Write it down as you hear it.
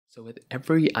So with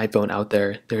every iPhone out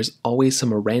there, there's always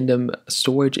some random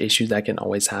storage issues that can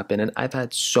always happen. And I've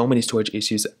had so many storage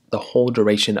issues the whole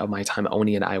duration of my time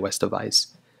owning an iOS device.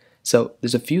 So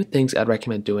there's a few things I'd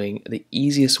recommend doing. The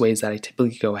easiest ways that I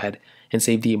typically go ahead and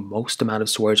save the most amount of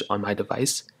storage on my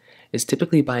device is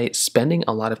typically by spending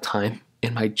a lot of time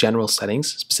in my general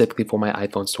settings, specifically for my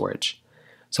iPhone storage.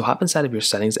 So hop inside of your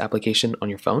settings application on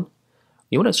your phone.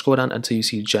 You want to scroll down until you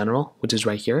see general, which is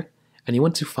right here, and you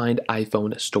want to find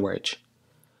iPhone storage.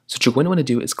 So what you're going to want to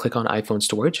do is click on iPhone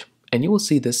storage, and you will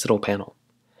see this little panel.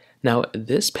 Now,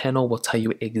 this panel will tell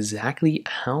you exactly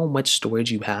how much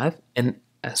storage you have, and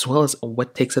as well as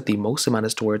what takes up the most amount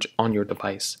of storage on your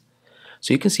device.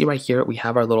 So you can see right here, we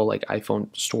have our little iPhone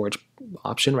storage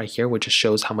option right here, which just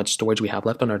shows how much storage we have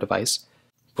left on our device.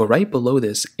 But right below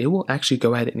this, it will actually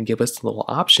go ahead and give us the little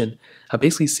option of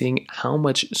basically seeing how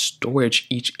much storage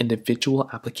each individual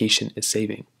application is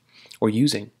saving or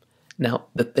using. Now,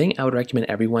 the thing I would recommend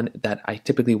everyone that I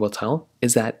typically will tell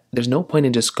is that there's no point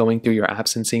in just going through your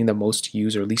apps and seeing the most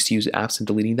used or least used apps and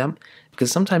deleting them,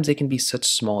 because sometimes they can be such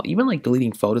small, even like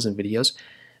deleting photos and videos,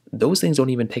 those things don't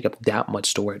even take up that much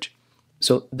storage.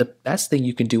 So the best thing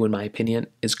you can do, in my opinion,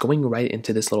 is going right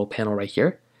into this little panel right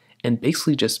here and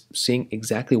basically just seeing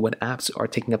exactly what apps are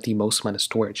taking up the most amount of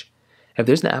storage. If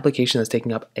there's an application that's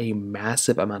taking up a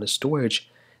massive amount of storage,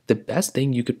 the best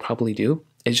thing you could probably do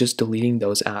is just deleting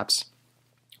those apps.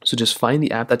 So just find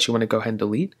the app that you want to go ahead and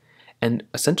delete and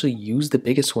essentially use the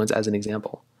biggest ones as an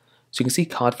example. So you can see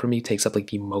COD for me takes up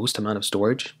the most amount of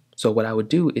storage. So what I would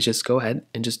do is just go ahead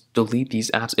and just delete these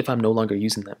apps if I'm no longer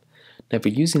using them. Now if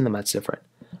you're using them, that's different.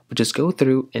 But just go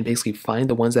through and basically find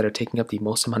the ones that are taking up the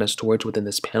most amount of storage within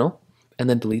this panel and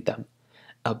then delete them.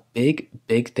 A big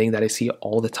thing that I see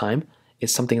all the time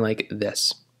is something like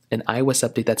this, an iOS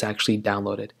update that's actually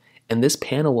downloaded. And this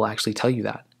panel will actually tell you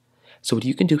that. So what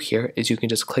you can do here is you can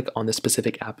just click on the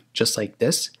specific app just like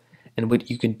this. And what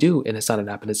you can do, and it's not an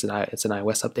app, and it's an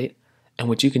iOS update. And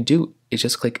what you can do is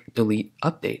just click delete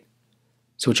update.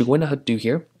 So what you're going to do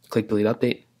here, click delete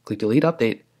update, click delete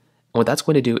update. And what that's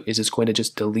going to do is it's going to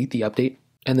just delete the update.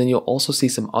 And then you'll also see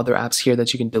some other apps here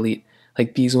that you can delete,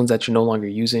 like these ones that you're no longer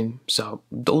using. So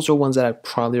those are ones that I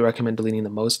probably recommend deleting the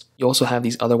most. You also have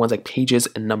these other ones like Pages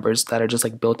and Numbers that are just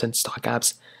like built-in stock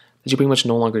apps that you pretty much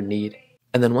no longer need.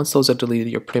 And then once those are deleted,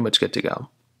 you're pretty much good to go.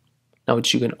 Now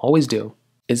what you can always do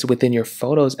is within your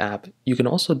Photos app, you can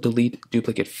also delete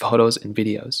duplicate photos and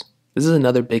videos. This is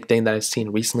another big thing that I've seen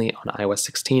recently on iOS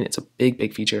 16. It's a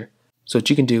big feature. So what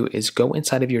you can do is go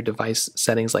inside of your device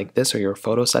settings like this, or your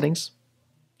photo settings.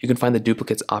 You can find the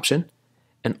duplicates option.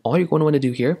 And all you're going to want to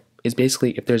do here is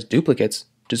basically, if there's duplicates,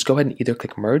 just go ahead and either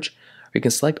click merge, or you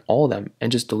can select all of them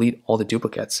and just delete all the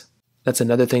duplicates. That's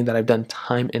another thing that I've done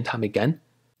time and time again.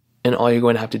 And all you're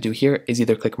going to have to do here is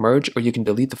either click merge, or you can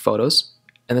delete the photos.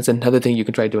 And that's another thing you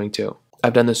can try doing too.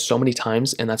 I've done this so many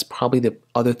times, and that's probably the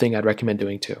other thing I'd recommend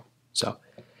doing too. So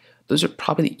those are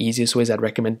probably the easiest ways I'd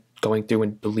recommend going through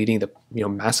and deleting the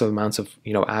massive amounts of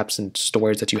apps and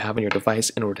storage that you have on your device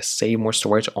in order to save more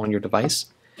storage on your device.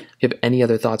 If you have any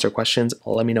other thoughts or questions,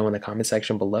 let me know in the comment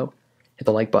section below. Hit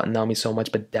the like button, that would mean so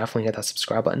much, but definitely hit that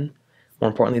subscribe button. More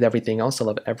importantly than everything else, I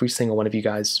love every single one of you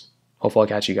guys. Hopefully I'll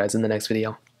catch you guys in the next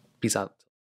video. Peace out.